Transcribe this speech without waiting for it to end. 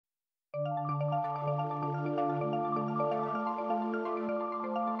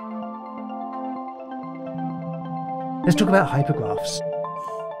Let's talk about hypergraphs.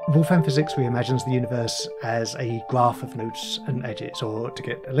 Wolfram Physics reimagines the universe as a graph of nodes and edges, or to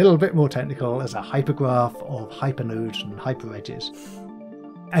get a little bit more technical, as a hypergraph of hypernodes and hyperedges.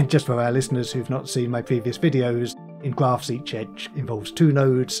 And just for our listeners who've not seen my previous videos, in graphs each edge involves two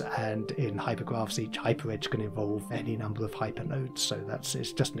nodes, and in hypergraphs each hyperedge can involve any number of hypernodes, so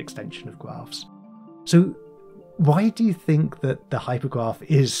it's just an extension of graphs. So why do you think that the hypergraph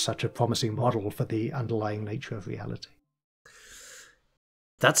is such a promising model for the underlying nature of reality?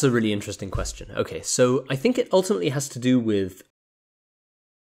 That's a really interesting question. Okay, so I think it ultimately has to do with...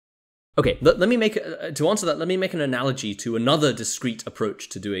 Okay, let me make... to answer that, let me make an analogy to another discrete approach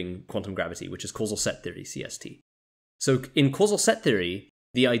to doing quantum gravity, which is causal set theory, CST. So in causal set theory,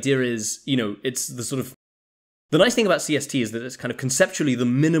 the idea is, it's the sort of... The nice thing about CST is that it's kind of conceptually the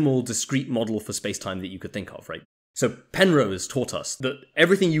minimal discrete model for space-time that you could think of, right? So Penrose taught us that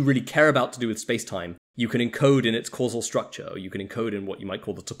everything you really care about to do with space-time, you can encode in its causal structure, or you can encode in what you might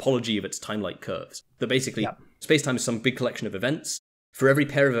call the topology of its time-like curves. That basically, space-time is some big collection of events. For every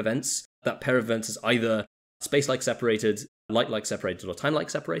pair of events, that pair of events is either space-like separated, light-like separated, or time-like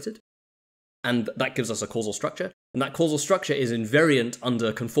separated. And that gives us a causal structure. And that causal structure is invariant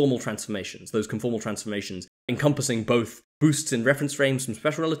under conformal transformations, those conformal transformations encompassing both boosts in reference frames from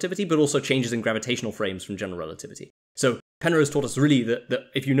special relativity, but also changes in gravitational frames from general relativity. So Penrose taught us really that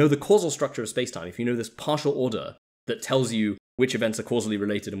if you know the causal structure of spacetime, if you know this partial order that tells you which events are causally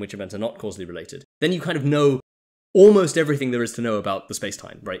related and which events are not causally related, then you kind of know almost everything there is to know about the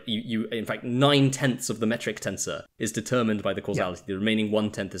spacetime, right? In fact, 9/10 of the metric tensor is determined by the causality. The remaining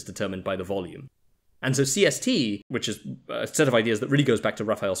 1/10 is determined by the volume. And so CST, which is a set of ideas that really goes back to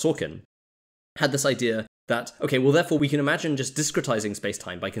Raphael Sorkin, had this idea that, okay, well, therefore we can imagine just discretizing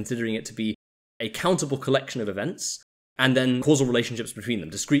spacetime by considering it to be a countable collection of events and then causal relationships between them,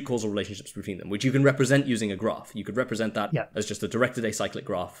 discrete causal relationships between them, which you can represent using a graph. You could represent that as just a directed acyclic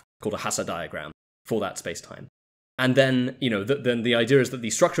graph called a Hasse diagram for that spacetime. And then, then the idea is that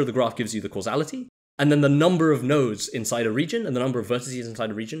the structure of the graph gives you the causality, and then the number of nodes inside a region and the number of vertices inside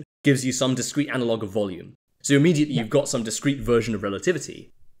a region gives you some discrete analog of volume. So immediately you've got some discrete version of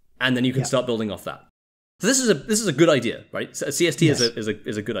relativity, and then you can start building off that. So this is a good idea, right? So CST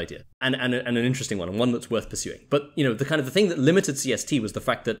is a good idea and an interesting one, and one that's worth pursuing. But the thing that limited CST was the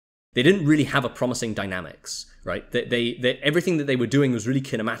fact that they didn't really have a promising dynamics, right? They everything that they were doing was really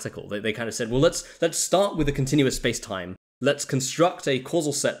kinematical. They kind of said, well, let's start with a continuous space-time. Let's construct a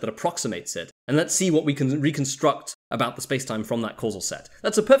causal set that approximates it, and let's see what we can reconstruct about the space-time from that causal set.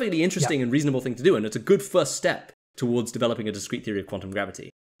 That's a perfectly interesting and reasonable thing to do, and it's a good first step towards developing a discrete theory of quantum gravity.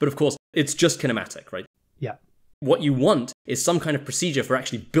 But of course, it's just kinematic, right? Yeah. What you want is some kind of procedure for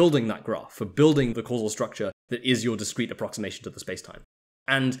actually building that graph, for building the causal structure that is your discrete approximation to the space-time.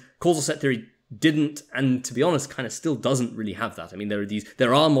 And causal set theory didn't, and to be honest, kind of still doesn't really have that. I mean,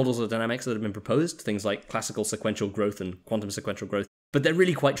 there are models of dynamics that have been proposed, things like classical sequential growth and quantum sequential growth, but they're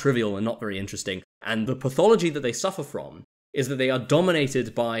really quite trivial and not very interesting. And the pathology that they suffer from is that they are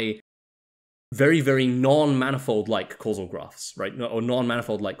dominated by very, very non-manifold-like causal graphs, right? Or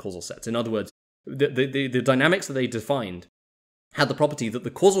non-manifold-like causal sets. In other words, the dynamics that they defined had the property that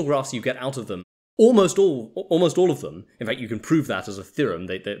the causal graphs you get out of them, almost all of them, in fact, you can prove that as a theorem.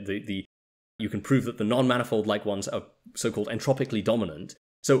 You can prove that the non-manifold-like ones are so-called entropically dominant.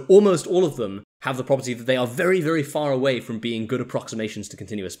 So almost all of them have the property that they are very, very far away from being good approximations to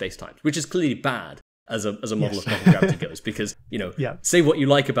continuous spacetimes, which is clearly bad as a model of quantum gravity goes, because, say what you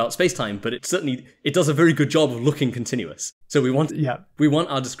like about spacetime, but it does a very good job of looking continuous. So we want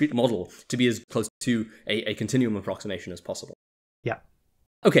our discrete model to be as close to a continuum approximation as possible. Yeah.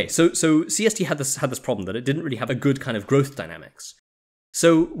 Okay, so CST had this problem that it didn't really have a good kind of growth dynamics.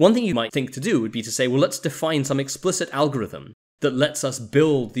 So one thing you might think to do would be to say, well, let's define some explicit algorithm that lets us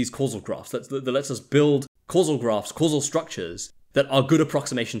build these causal graphs, that lets us build causal graphs, causal structures that are good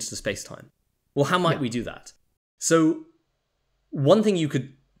approximations to spacetime. Well, how might we do that? So one thing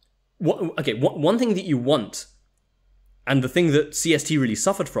one thing that you want, and the thing that CST really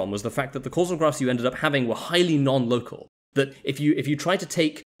suffered from, was the fact that the causal graphs you ended up having were highly non-local. That if you try to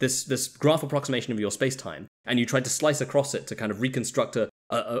take this graph approximation of your spacetime and you tried to slice across it to kind of reconstruct a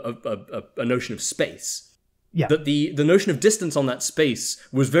notion of space, that the notion of distance on that space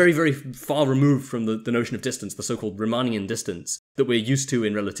was very, very far removed from the notion of distance, the so-called Riemannian distance that we're used to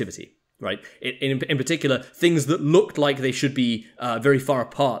in relativity, right? In particular, things that looked like they should be very far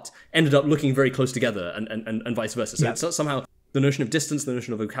apart ended up looking very close together, and vice versa. So it's somehow the notion of distance, the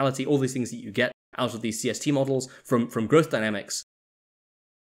notion of locality, all these things that you get out of these CST models from growth dynamics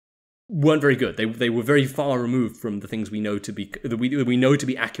weren't very good. They were very far removed from the things we know to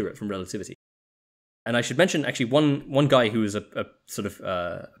be accurate from relativity. And I should mention actually one guy who is a sort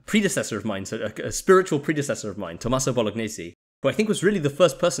of predecessor of mine, so a spiritual predecessor of mine, Tommaso Bolognesi, who I think was really the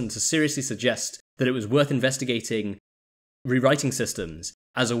first person to seriously suggest that it was worth investigating rewriting systems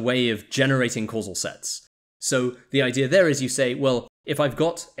as a way of generating causal sets. So the idea there is you say, well, if I've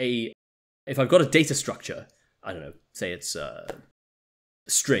got a data structure, I don't know, say it's a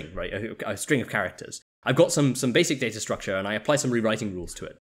string, right? A string of characters. I've got some basic data structure and I apply some rewriting rules to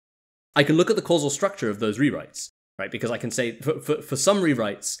it. I can look at the causal structure of those rewrites, right? Because I can say for some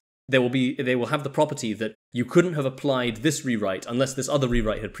rewrites, they will have the property that you couldn't have applied this rewrite unless this other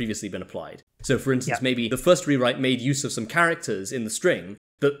rewrite had previously been applied. So for instance, maybe the first rewrite made use of some characters in the string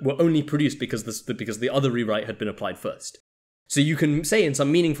that were only produced because the other rewrite had been applied first. So you can say in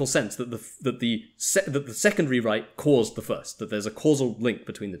some meaningful sense that the second rewrite caused the first, that there's a causal link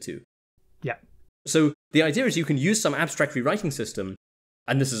between the two. Yeah. So the idea is you can use some abstract rewriting system,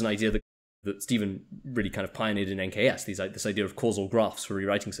 and this is an idea that Stephen really kind of pioneered in NKS, this idea of causal graphs for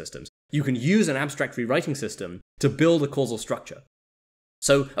rewriting systems. You can use an abstract rewriting system to build a causal structure.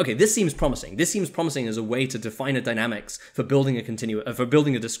 So, okay, this seems promising. This seems promising as a way to define a dynamics for building a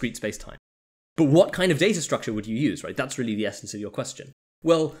discrete spacetime. But what kind of data structure would you use, right? That's really the essence of your question.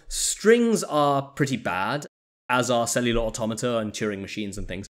 Well, strings are pretty bad, as are cellular automata and Turing machines and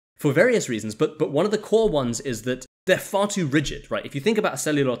things, for various reasons. But one of the core ones is that they're far too rigid, right? If you think about a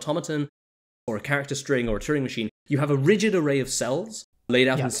cellular automaton or a character string or a Turing machine, you have a rigid array of cells laid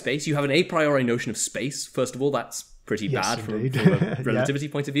out in space. You have an a priori notion of space. First of all, that's pretty bad from a relativity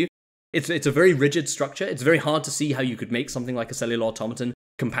point of view. It's a very rigid structure. It's very hard to see how you could make something like a cellular automaton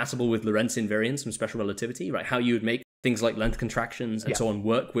compatible with Lorentz invariance from special relativity, right? How you would make things like length contractions and so on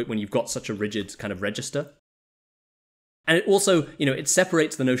work when you've got such a rigid kind of register. And it also, it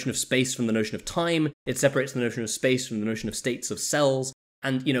separates the notion of space from the notion of time. It separates the notion of space from the notion of states of cells.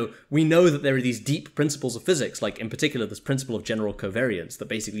 And, we know that there are these deep principles of physics, like in particular this principle of general covariance that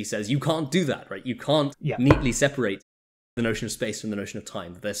basically says you can't do that, right? You can't neatly separate the notion of space from the notion of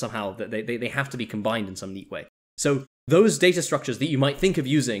time. They're somehow, they have to be combined in some neat way. So those data structures that you might think of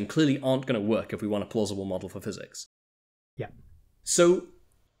using clearly aren't going to work if we want a plausible model for physics. Yeah. So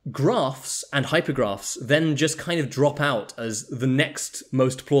graphs and hypergraphs then just kind of drop out as the next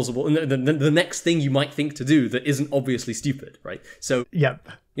most plausible, the next thing you might think to do that isn't obviously stupid, right? So,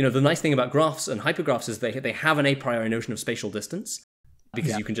 the nice thing about graphs and hypergraphs is they have an a priori notion of spatial distance,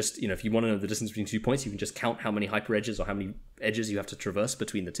 because you can just, if you want to know the distance between 2 points, you can just count how many hyperedges or how many edges you have to traverse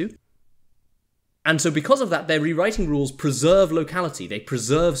between the two. And so because of that, their rewriting rules preserve locality. They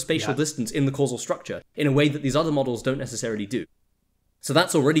preserve spatial distance in the causal structure in a way that these other models don't necessarily do. So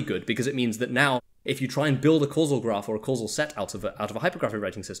that's already good, because it means that now, if you try and build a causal graph or a causal set out of a hypergraph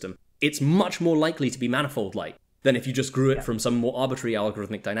rewriting system, it's much more likely to be manifold-like than if you just grew it from some more arbitrary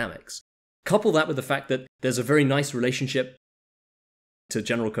algorithmic dynamics. Couple that with the fact that there's a very nice relationship to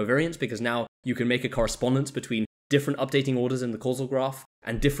general covariance, because now you can make a correspondence between different updating orders in the causal graph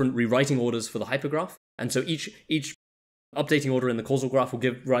and different rewriting orders for the hypergraph. And so each updating order in the causal graph will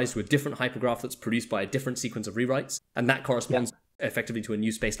give rise to a different hypergraph that's produced by a different sequence of rewrites, and that corresponds effectively to a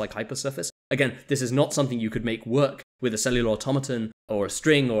new space-like hypersurface. Again, this is not something you could make work with a cellular automaton or a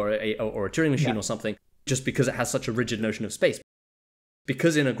string or a Turing machine or something, just because it has such a rigid notion of space.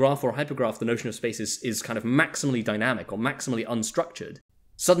 Because in a graph or a hypergraph, the notion of space is kind of maximally dynamic or maximally unstructured,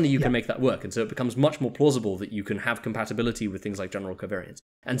 suddenly you can make that work. And so it becomes much more plausible that you can have compatibility with things like general covariance.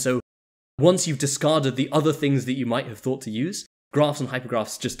 And so once you've discarded the other things that you might have thought to use, graphs and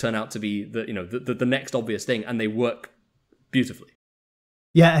hypergraphs just turn out to be the next obvious thing, and they work beautifully.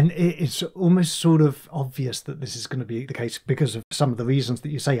 Yeah, and it's almost sort of obvious that this is going to be the case because of some of the reasons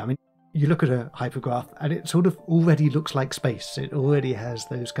that you say. I mean, you look at a hypergraph and it sort of already looks like space. It already has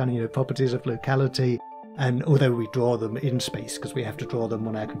those kind of properties of locality, and although we draw them in space because we have to draw them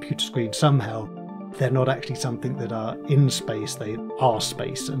on our computer screen somehow, they're not actually something that are in space. They are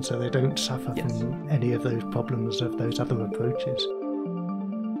space, and so they don't suffer from any of those problems of those other approaches.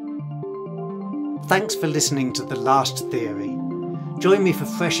 Thanks for listening to The Last Theory. Join me for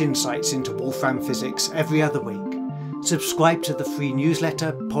fresh insights into Wolfram Physics every other week. Subscribe to the free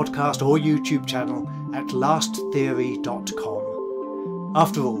newsletter, podcast or YouTube channel at lasttheory.com.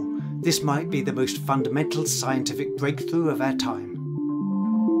 After all, this might be the most fundamental scientific breakthrough of our time.